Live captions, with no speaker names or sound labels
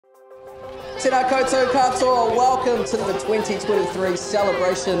Tēnā koutou katoa, welcome to the 2023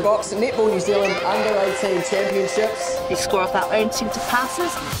 Celebration Box Netball New Zealand Under-18 Championships. They score off our own centre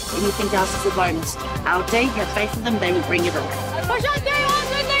passes, anything else is a bonus. Our day, have faith in them, they will bring it all. Push on day on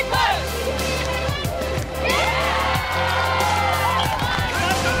the next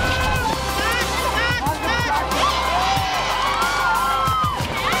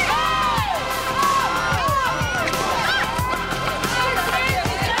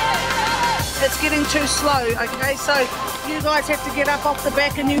It's getting too slow, okay? So you guys have to get up off the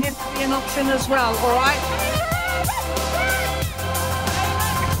back and you have to be an option as well, all right?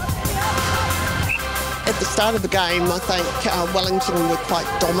 At the start of the game, I think Wellington were quite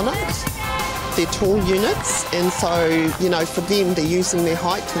dominant. They're tall units, and so, you know, for them, they're using their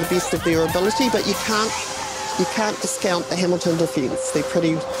height to the best of their ability, but you can't discount the Hamilton defence. They're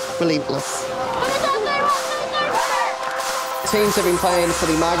pretty relentless. Teams have been playing for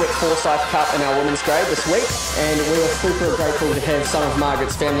the Margaret Forsyth Cup in our women's grade this week, and we are super grateful to have some of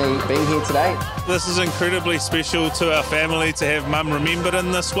Margaret's family being here today. This is incredibly special to our family to have Mum remembered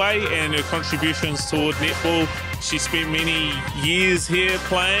in this way, and her contributions toward netball. She spent many years here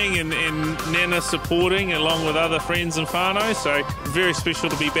playing and Nana supporting along with other friends and whānau, so very special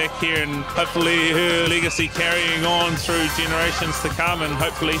to be back here, and hopefully her legacy carrying on through generations to come, and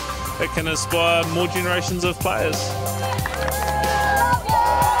hopefully it can inspire more generations of players.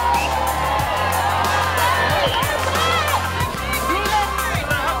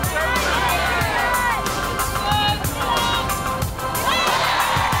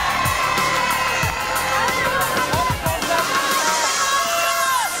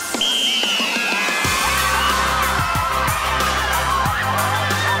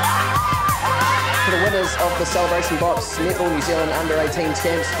 The winners of the Celebration Box Netball New Zealand Under-18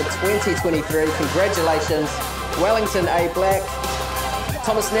 Champs for 2023. Congratulations, Wellington A Black.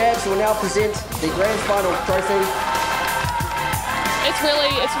 Thomas Nabs will now present the Grand Final trophy. It's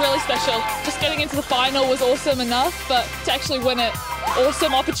really special. Just getting into the final was awesome enough, but to actually win it,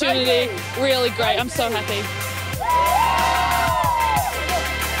 awesome opportunity, really great. I'm so happy.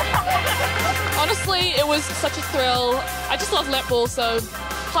 Honestly, it was such a thrill. I just love netball, so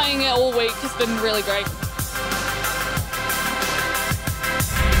playing it all week has been really great.